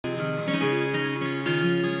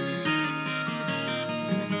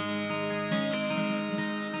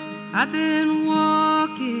I've been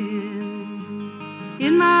walking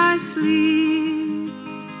in my sleep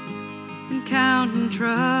and counting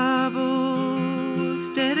troubles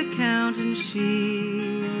instead of counting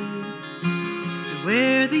sheep. And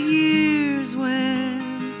where the years went,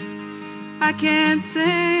 I can't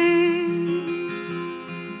say.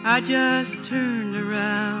 I just turned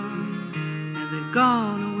around and they've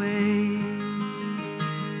gone away.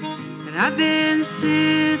 And I've been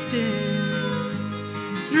sifting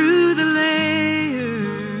through the layers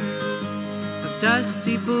of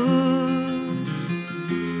dusty books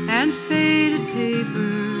and faded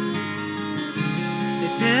papers. They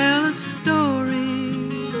tell a story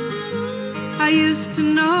I used to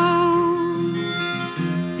know.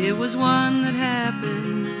 It was one that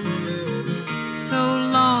happened so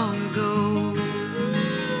long ago.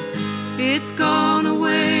 It's gone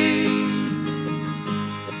away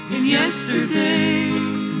in yesterday,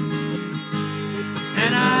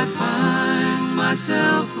 and I find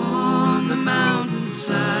myself on the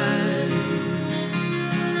mountainside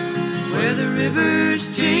where the rivers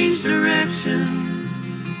change direction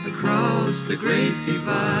across the Great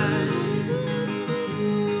Divide.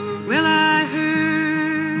 Well, I heard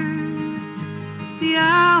the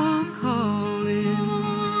owl calling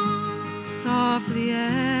softly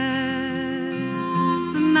as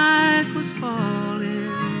the night was falling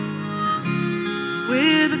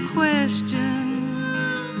with a question,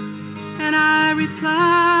 and I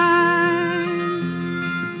replied,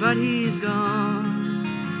 but he's gone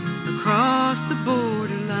across the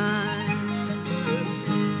borderline.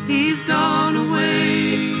 He's gone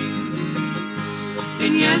away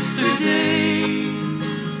in yesterday,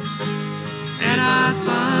 and I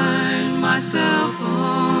find myself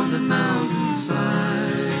on the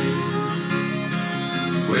mountainside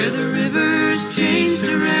where the rivers change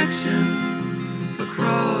direction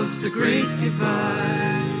across the Great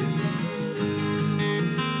Divide.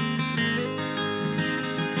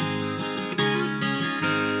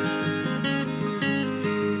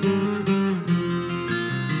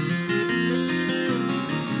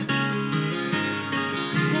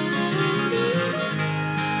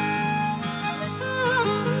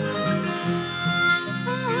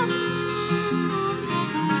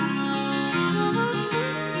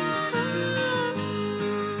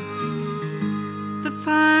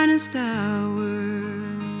 Finest hour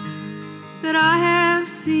that I have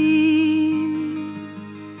seen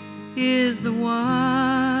is the one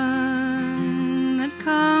that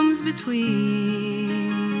comes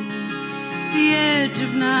between the edge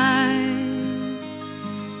of night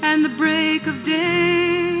and the break of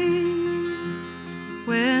day,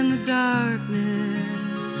 when the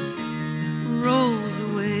darkness rolls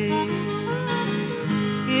away.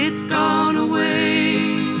 It's gone away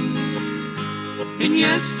in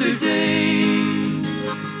yesterday,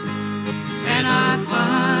 and I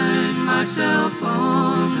find myself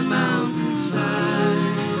on the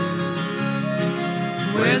mountainside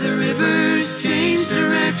where the rivers change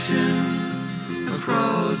direction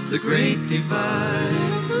across the Great Divide.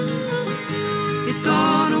 It's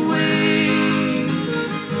gone away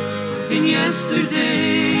in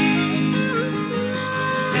yesterday,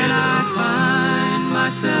 and I find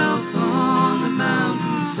myself on the mountainside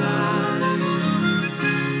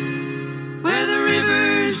where the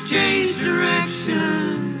rivers change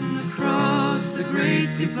direction across the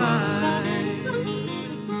Great Divide.